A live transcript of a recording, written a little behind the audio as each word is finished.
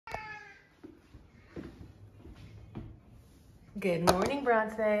Good morning,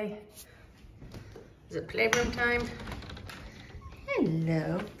 Bronce. Is it playroom time?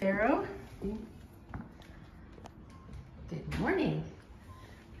 Hello, Pharoh. Good morning.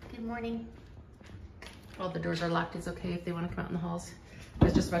 Good morning. All the doors are locked. It's okay if they want to come out in the halls. I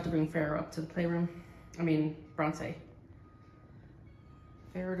was just about to bring Pharoh up to the playroom. I mean, Bronce.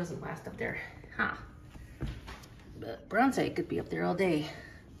 Pharoh doesn't last up there, huh? But Bronce could be up there all day.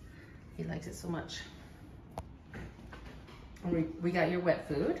 He likes it so much. And we got your wet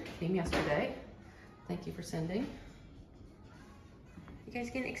food. Came yesterday. Thank you for sending. You guys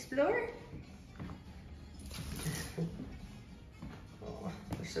gonna explore? Oh,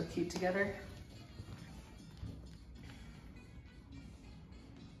 they're so cute together.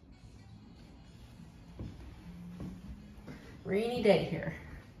 Rainy day here.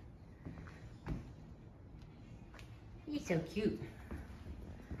 He's so cute.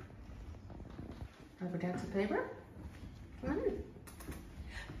 Have a dance and paper? Come on.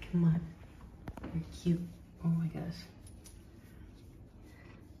 Come on. You're cute. Oh my gosh.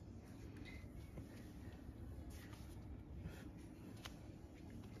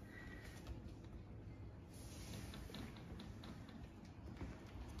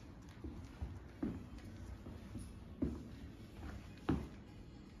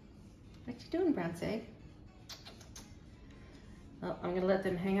 What you doing, Bronce? Well, I'm gonna let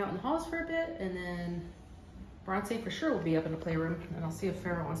them hang out in the halls for a bit, and then Bronce for sure will be up in the playroom, and I'll see if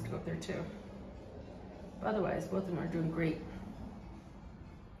Pharoh wants to go up there too. But otherwise, both of them are doing great.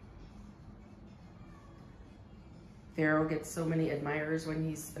 Pharoh gets so many admirers when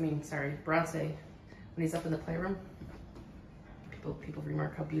he's, Bronce, when he's up in the playroom. People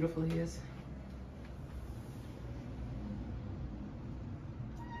remark how beautiful he is.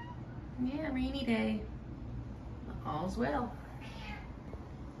 Yeah, rainy day. All's well.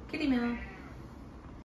 Kitty meow.